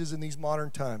challenges in these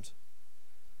modern times.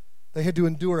 They had to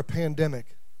endure a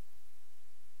pandemic.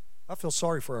 I feel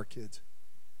sorry for our kids.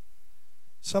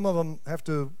 Some of them have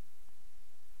to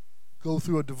go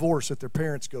through a divorce that their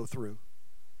parents go through.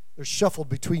 They're shuffled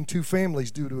between two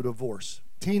families due to a divorce.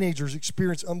 Teenagers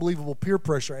experience unbelievable peer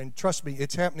pressure, and trust me,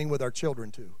 it's happening with our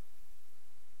children too.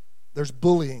 There's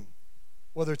bullying,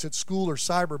 whether it's at school or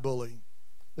cyberbullying.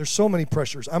 There's so many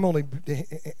pressures. I'm only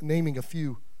naming a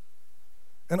few.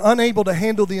 And unable to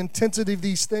handle the intensity of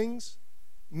these things,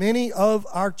 many of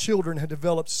our children have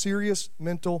developed serious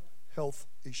mental health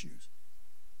issues.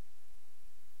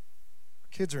 Our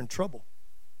kids are in trouble.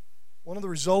 One of the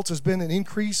results has been an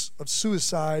increase of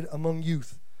suicide among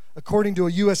youth. According to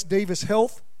a U.S. Davis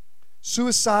Health,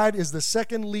 suicide is the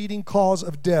second leading cause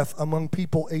of death among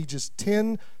people ages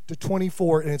 10 to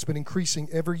 24, and it's been increasing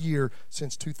every year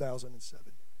since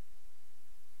 2007.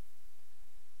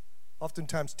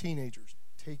 Oftentimes teenagers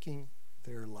taking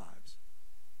their lives.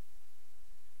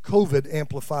 COVID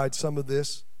amplified some of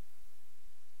this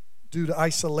due to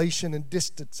isolation and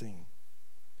distancing.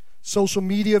 Social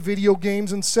media, video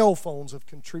games, and cell phones have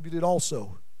contributed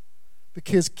also,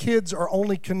 because kids are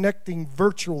only connecting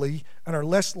virtually and are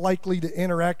less likely to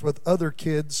interact with other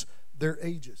kids their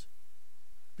ages.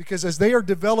 Because as they are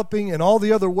developing in all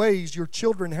the other ways, your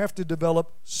children have to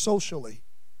develop socially.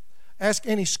 Ask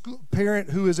any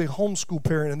parent who is a homeschool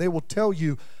parent, and they will tell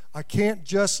you, I can't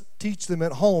just teach them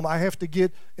at home. I have to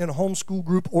get in homeschool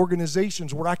group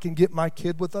organizations where I can get my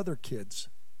kid with other kids.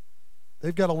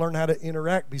 They've got to learn how to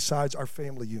interact besides our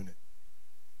family unit.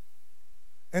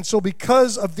 And so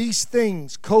because of these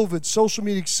things, COVID, social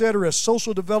media, etc.,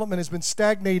 social development has been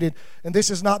stagnated, and this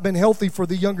has not been healthy for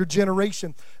the younger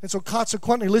generation. And so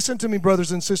consequently, listen to me,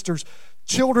 brothers and sisters,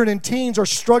 children and teens are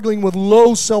struggling with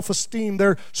low self-esteem.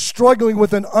 They're struggling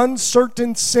with an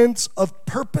uncertain sense of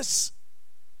purpose.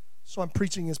 So I'm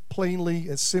preaching as plainly,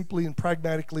 as simply, and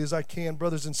pragmatically as I can.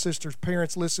 Brothers and sisters,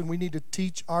 parents, listen, we need to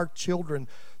teach our children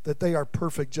that they are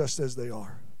perfect just as they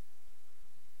are.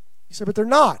 You say, but they're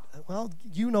not. Well,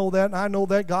 you know that, and I know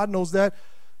that, God knows that.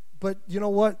 But you know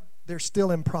what? They're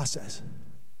still in process.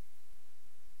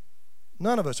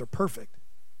 None of us are perfect.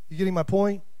 You getting my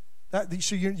point?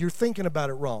 So you're thinking about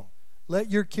it wrong. Let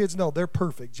your kids know they're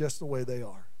perfect just the way they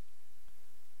are.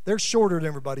 They're shorter than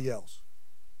everybody else.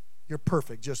 You're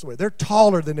perfect just the way. They're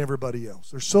taller than everybody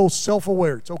else. They're so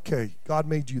self-aware. It's okay. God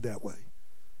made you that way.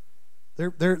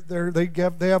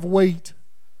 They have weight.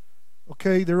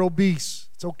 Okay, they're obese.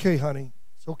 It's okay, honey.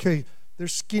 It's okay. They're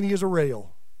skinny as a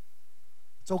rail.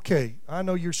 It's okay. I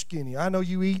know you're skinny. I know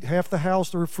you eat half the house,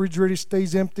 the refrigerator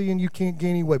stays empty, and you can't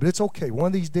gain any weight. But it's okay. One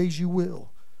of these days you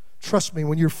will. Trust me,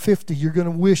 when you're 50, you're going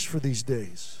to wish for these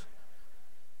days.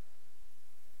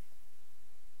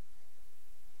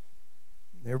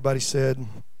 Everybody said,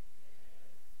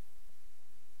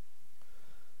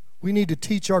 we need to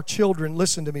teach our children,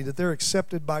 listen to me, that they're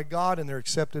accepted by God and they're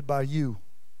accepted by you.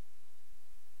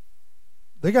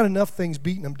 They got enough things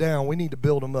beating them down. We need to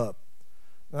build them up.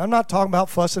 Now, I'm not talking about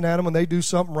fussing at them when they do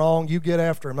something wrong, you get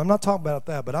after them. I'm not talking about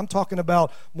that, but I'm talking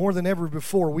about more than ever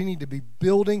before, we need to be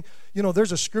building. You know,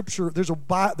 there's a scripture, there's a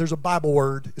Bible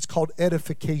word. It's called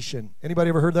edification. Anybody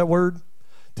ever heard that word?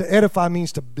 To edify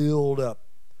means to build up.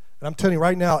 And I'm telling you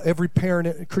right now, every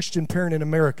parent, Christian parent in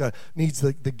America needs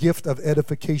the gift of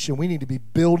edification. We need to be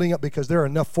building up because there are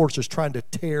enough forces trying to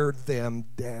tear them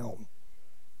down.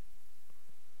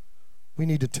 We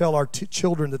need to tell our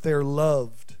children that they are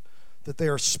loved, that they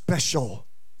are special.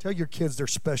 Tell your kids they're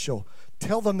special.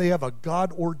 Tell them they have a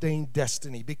God-ordained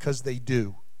destiny, because they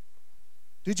do.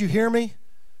 Did you hear me?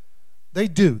 They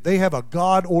do. They have a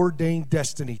God-ordained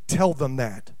destiny. Tell them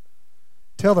that.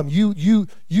 Tell them,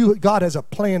 God has a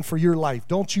plan for your life.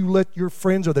 Don't you let your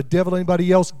friends or the devil or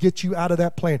anybody else get you out of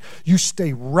that plan. You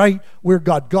stay right where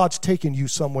God's taking you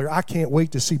somewhere. I can't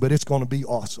wait to see, but it's going to be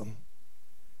awesome.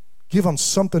 Give them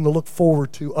something to look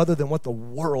forward to other than what the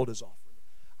world is offering.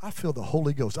 I feel the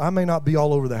Holy Ghost. I may not be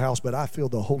all over the house, but I feel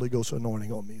the Holy Ghost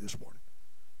anointing on me this morning.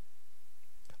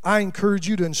 I encourage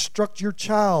you to instruct your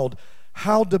child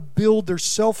how to build their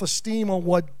self-esteem on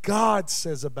what God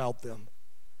says about them.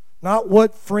 Not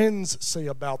what friends say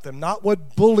about them, not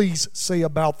what bullies say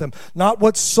about them, not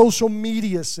what social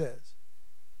media says.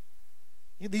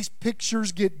 These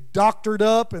pictures get doctored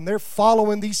up and they're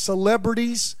following these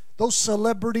celebrities. Those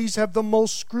celebrities have the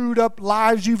most screwed up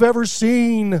lives you've ever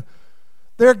seen.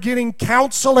 They're getting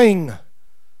counseling.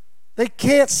 They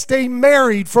can't stay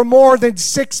married for more than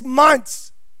 6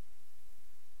 months.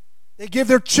 They give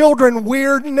their children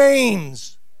weird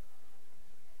names.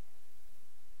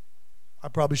 I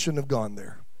probably shouldn't have gone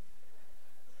there.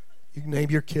 You can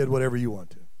name your kid whatever you want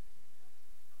to.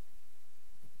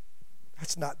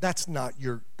 That's not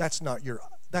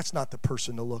the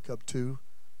person to look up to.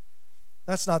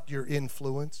 That's not your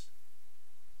influence.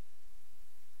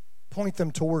 Point them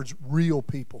towards real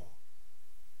people.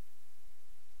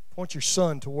 Point your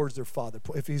son towards their father,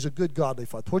 if he's a good, godly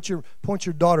father. Point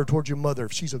your daughter towards your mother,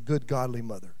 if she's a good, godly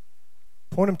mother.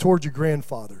 Point them towards your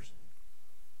grandfathers.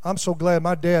 I'm so glad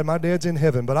my dad's in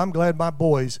heaven, but I'm glad my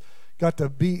boys got to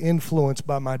be influenced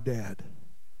by my dad.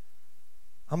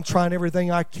 I'm trying everything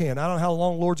I can. I don't know how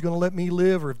long the Lord's going to let me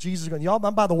live, or if Jesus is going to. Y'all,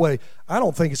 by the way, I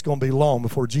don't think it's going to be long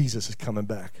before Jesus is coming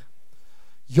back.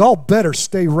 Y'all better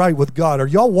stay right with God. Are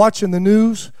y'all watching the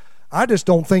news? I just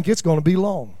don't think it's going to be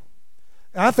long.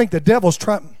 I think the devil's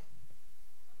trying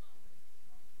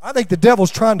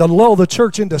to lull the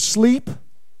church into sleep.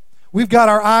 We've got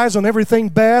our eyes on everything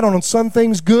bad, on some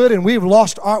things good, and we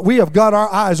have got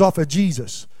our eyes off of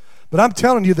Jesus. But I'm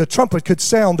telling you, the trumpet could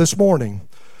sound this morning.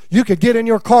 You could get in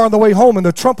your car on the way home and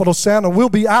the trumpet will sound and we'll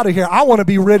be out of here. I want to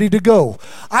be ready to go.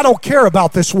 I don't care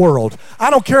about this world. I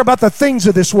don't care about the things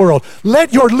of this world.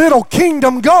 Let your little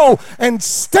kingdom go and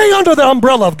stay under the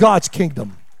umbrella of God's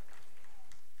kingdom.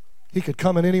 He could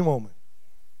come at any moment.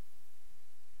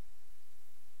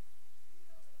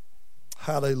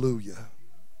 Hallelujah.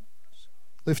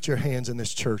 Lift your hands in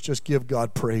this church. Just give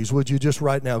God praise. Would you just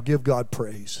right now give God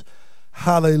praise?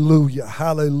 Hallelujah,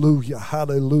 hallelujah,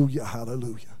 hallelujah,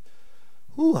 hallelujah.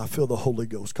 Ooh, I feel the Holy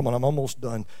Ghost. Come on, I'm almost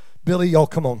done. Billy, y'all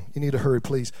come on. You need to hurry,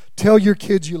 please. Tell your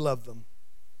kids you love them.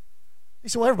 You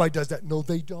say, well, everybody does that. No,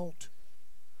 they don't.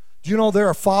 Do you know there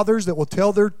are fathers that will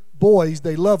tell their boys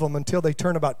they love them until they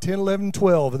turn about 10, 11,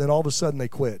 12, and then all of a sudden they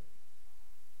quit?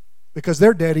 Because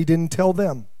their daddy didn't tell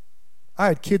them. I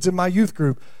had kids in my youth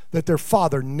group that their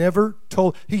father never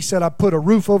told. He said, I put a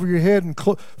roof over your head and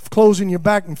clothes on your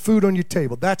back and food on your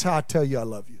table. That's how I tell you I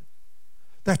love you.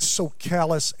 That's so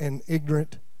callous and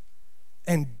ignorant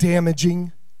and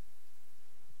damaging.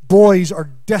 Boys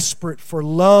are desperate for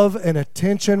love and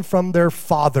attention from their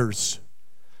fathers.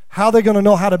 How are they going to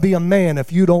know how to be a man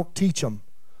if you don't teach them?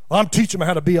 Well, I'm teaching them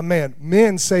how to be a man.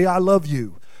 Men say, I love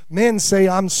you. Men say,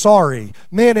 I'm sorry.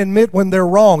 Men admit when they're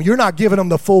wrong. You're not giving them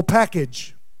the full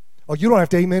package. Oh, you don't have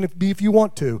to amen if you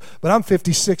want to. But I'm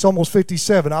 56, almost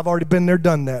 57. I've already been there,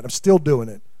 done that. I'm still doing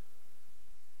it.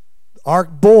 Our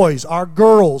boys, our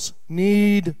girls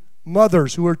need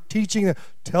mothers who are teaching them.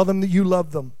 Tell them that you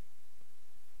love them.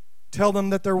 Tell them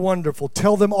that they're wonderful.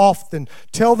 Tell them often.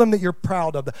 Tell them that you're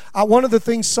proud of them. One of the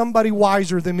things somebody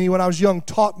wiser than me when I was young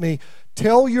taught me,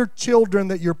 tell your children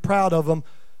that you're proud of them,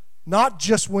 not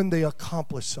just when they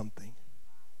accomplish something.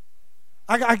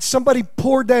 Somebody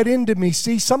poured that into me.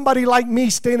 See, somebody like me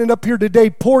standing up here today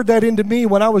poured that into me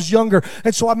when I was younger.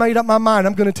 And so I made up my mind.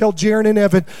 I'm going to tell Jaron and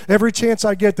Evan every chance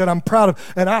I get that I'm proud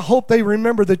of. And I hope they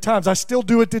remember the times. I still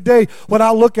do it today. When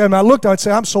I look at them, I'd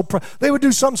say, I'm so proud. They would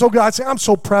do something so good. I'd say, I'm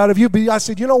so proud of you. But I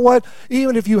said, you know what?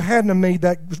 Even if you hadn't have made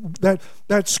that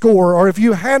score, or if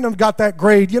you hadn't have got that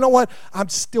grade, you know what? I'm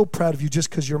still proud of you just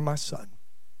because you're my son.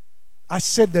 I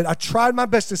said that. I tried my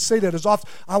best to say that as often.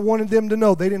 I wanted them to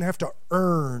know they didn't have to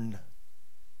earn.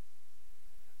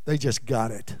 They just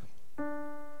got it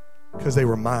because they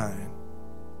were mine.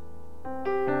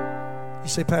 You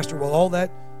say, Pastor, will all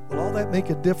that make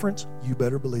a difference? You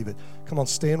better believe it. Come on,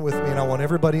 stand with me, and I want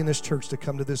everybody in this church to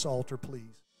come to this altar,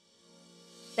 please.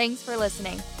 Thanks for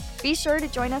listening. Be sure to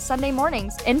join us Sunday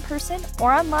mornings in person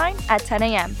or online at 10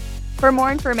 a.m. For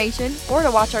more information or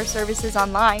to watch our services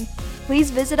online,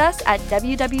 please visit us at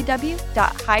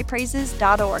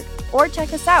www.highpraises.org or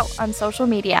check us out on social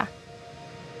media.